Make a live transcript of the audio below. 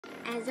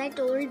As I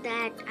told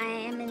that I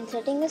am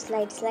inserting a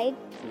slide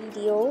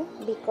video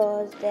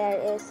because there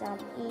is some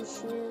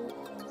issue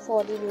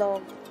for the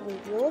log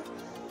video.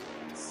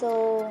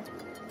 So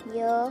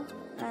here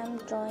I am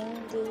drawing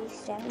the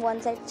stem.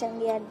 One side stem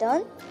we are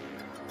done.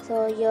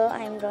 So here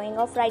I am drawing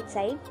of right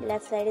side,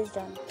 left side is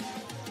done.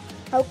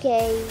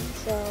 Okay,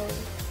 so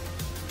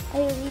I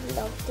really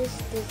love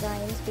this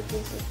designs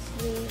because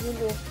it's really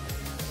look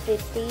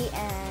pretty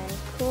and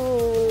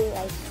cool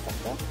like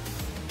something.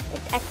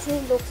 It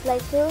actually looks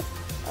like a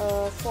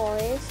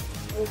forest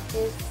which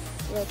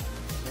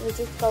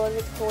is covered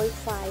with coal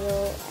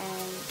fire,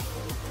 and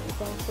you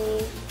can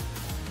say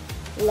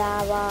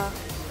lava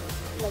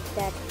like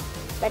that,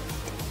 but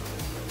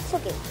it's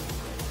okay.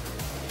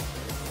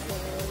 So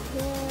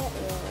yeah,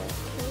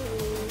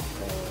 okay,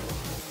 so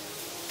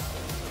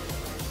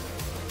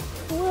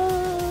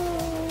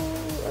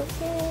whoa,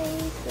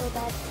 okay, so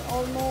that's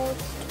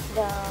almost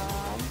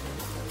done.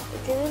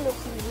 It really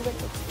looks easy, but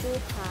it's too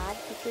hard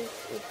because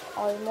it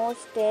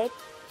almost takes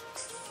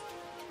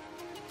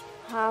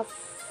half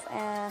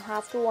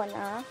to 1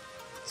 hour.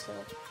 So,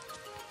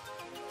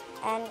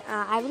 and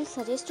I will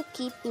suggest to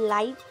keep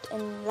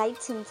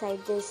lights inside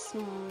this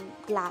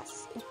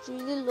glass. It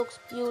really looks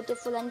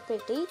beautiful and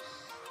pretty.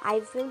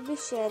 I will be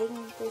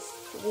sharing this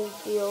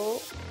video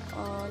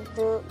on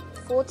the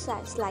fourth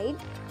slide.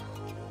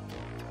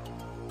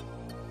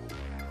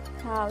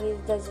 How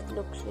does it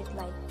look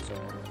like? So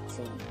let's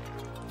see.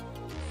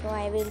 So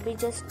I will be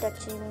just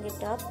touching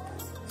it up,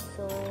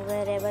 so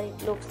wherever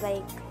it looks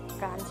like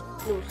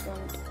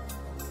translucent,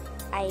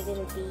 I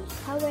will be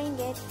covering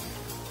it.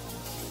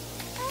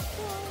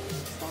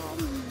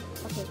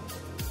 Okay,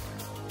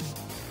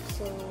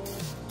 so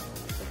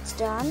it's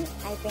done.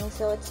 I think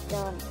so it's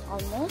done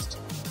almost.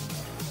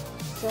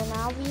 So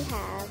now we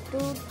have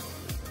to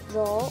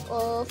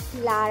draw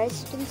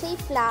flowers. You can say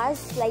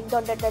flowers like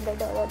dot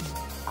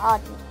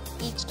on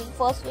each tree.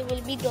 First we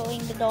will be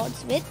drawing the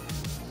dots with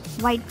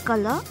white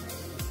color.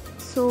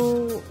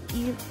 So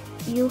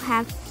you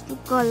have to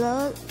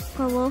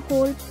cover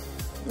whole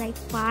like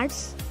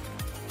parts,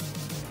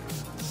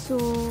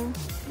 so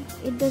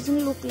it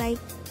doesn't look like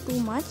too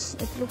much.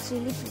 It looks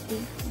really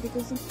pretty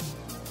because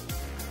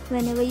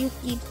whenever you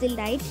keep the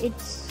light,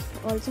 it's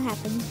also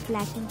happens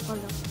black in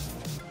color.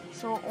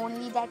 So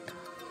only that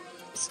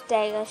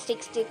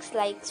sticks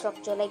like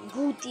structure like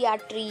bhutia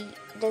tree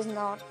does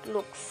not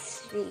look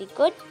really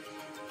good.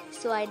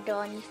 So I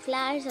drawn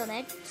flowers on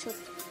it. So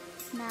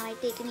now I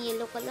take in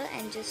yellow color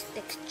and just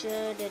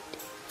textured it.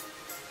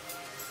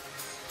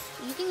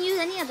 You can use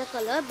any other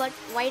color, but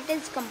white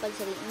is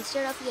compulsory.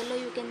 Instead of yellow,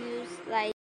 you can use like